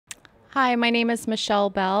Hi, my name is Michelle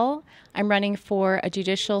Bell. I'm running for a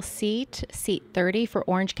judicial seat, seat 30 for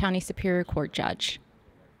Orange County Superior Court Judge.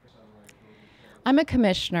 I'm a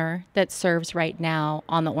commissioner that serves right now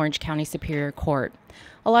on the Orange County Superior Court.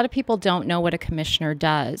 A lot of people don't know what a commissioner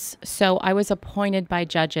does, so I was appointed by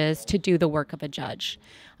judges to do the work of a judge.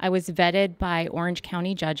 I was vetted by Orange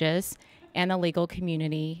County judges and the legal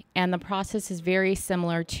community, and the process is very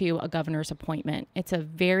similar to a governor's appointment. It's a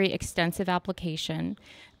very extensive application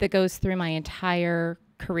that goes through my entire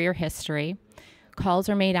career history. Calls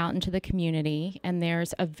are made out into the community, and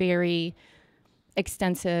there's a very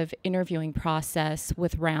extensive interviewing process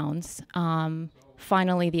with rounds.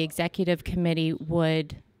 Finally, the executive committee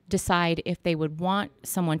would decide if they would want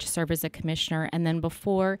someone to serve as a commissioner, and then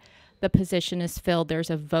before the position is filled, there's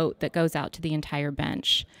a vote that goes out to the entire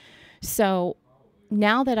bench. So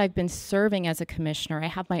now that I've been serving as a commissioner, I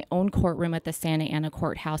have my own courtroom at the Santa Ana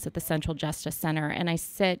Courthouse at the Central Justice Center, and I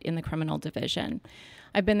sit in the criminal division.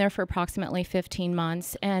 I've been there for approximately 15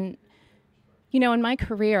 months, and you know, in my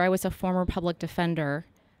career, I was a former public defender,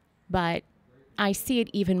 but I see it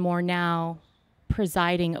even more now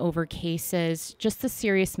presiding over cases, just the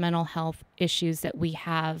serious mental health issues that we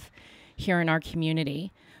have here in our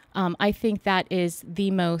community. I think that is the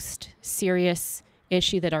most serious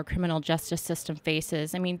issue that our criminal justice system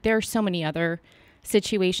faces. I mean, there are so many other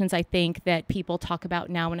situations I think that people talk about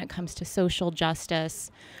now when it comes to social justice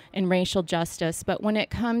and racial justice, but when it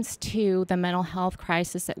comes to the mental health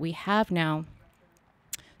crisis that we have now,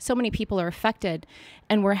 so many people are affected,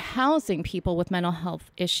 and we're housing people with mental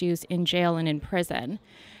health issues in jail and in prison.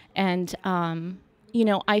 And, you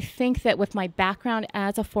know, I think that with my background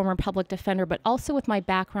as a former public defender, but also with my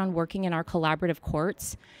background working in our collaborative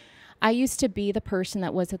courts, I used to be the person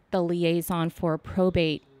that was the liaison for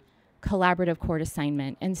probate collaborative court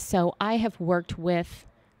assignment. And so I have worked with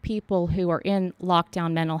people who are in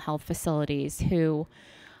lockdown mental health facilities who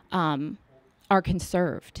are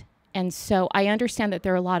conserved. And so I understand that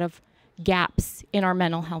there are a lot of gaps in our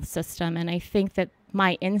mental health system. And I think that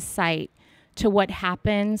my insight to what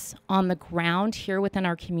happens on the ground here within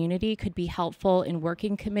our community could be helpful in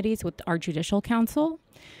working committees with our judicial council,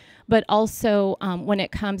 but also when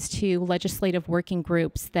it comes to legislative working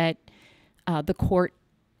groups that the court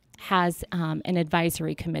has an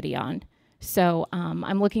advisory committee on. So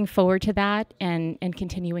I'm looking forward to that and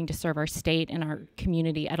continuing to serve our state and our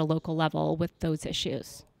community at a local level with those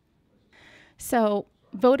issues. So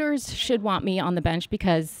voters should want me on the bench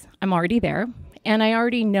because I'm already there and I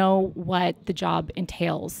already know what the job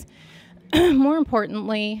entails. More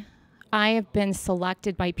importantly, I have been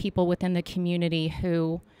selected by people within the community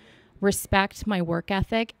who respect my work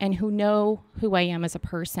ethic and who know who I am as a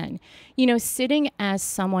person. You know, sitting as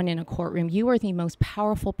someone in a courtroom, you are the most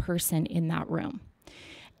powerful person in that room.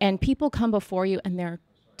 And people come before you and they're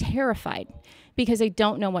terrified because they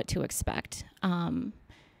don't know what to expect.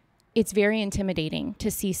 It's very intimidating to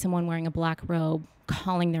see someone wearing a black robe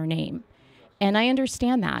calling their name. And I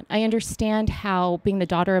understand that. I understand how, being the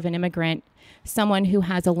daughter of an immigrant, someone who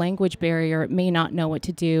has a language barrier may not know what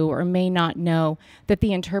to do or may not know that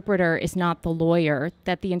the interpreter is not the lawyer,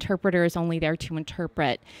 that the interpreter is only there to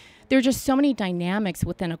interpret. There are just so many dynamics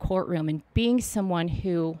within a courtroom, and being someone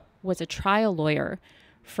who was a trial lawyer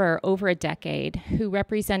for over a decade, who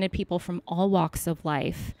represented people from all walks of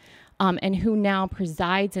life, and who now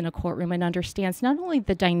presides in a courtroom and understands not only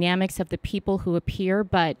the dynamics of the people who appear,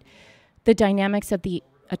 but the dynamics of the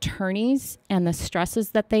attorneys and the stresses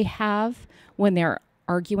that they have when they're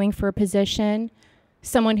arguing for a position.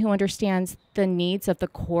 Someone who understands the needs of the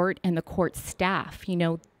court and the court staff. You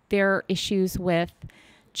know, there are issues with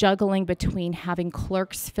juggling between having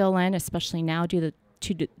clerks fill in, especially now due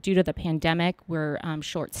to the pandemic, we're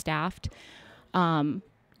short-staffed. You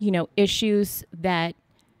know, issues that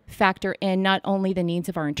factor in not only the needs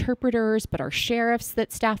of our interpreters, but our sheriffs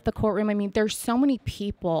that staff the courtroom. I mean, there's so many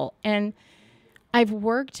people, and I've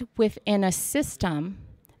worked within a system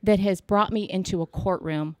that has brought me into a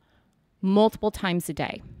courtroom multiple times a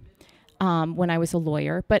day when I was a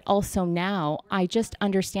lawyer, but also now I just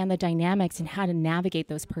understand the dynamics and how to navigate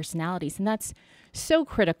those personalities, and that's so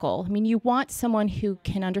critical. I mean, you want someone who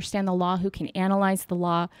can understand the law, who can analyze the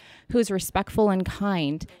law, who is respectful and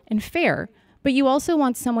kind and fair, but you also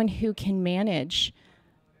want someone who can manage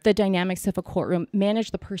the dynamics of a courtroom,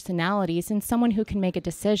 manage the personalities, and someone who can make a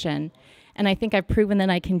decision. And I think I've proven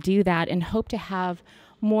that I can do that and hope to have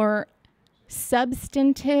more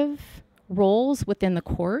substantive roles within the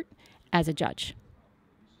court as a judge.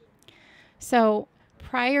 So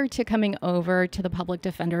prior to coming over to the public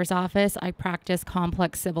defender's office, I practiced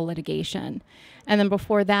complex civil litigation. And then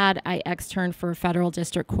before that, I externed for a federal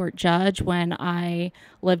district court judge when I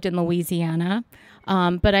lived in Louisiana.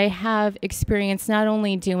 But I have experience not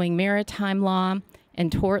only doing maritime law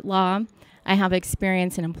and tort law, I have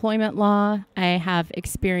experience in employment law, I have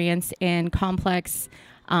experience in complex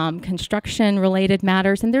construction-related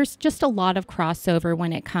matters, and there's just a lot of crossover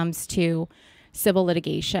when it comes to civil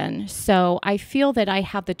litigation. So I feel that I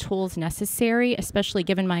have the tools necessary, especially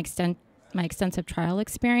given my extensive trial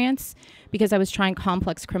experience, because I was trying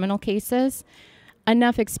complex criminal cases,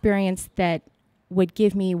 enough experience that would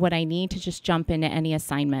give me what I need to just jump into any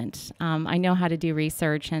assignment. I know how to do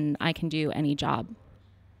research, and I can do any job.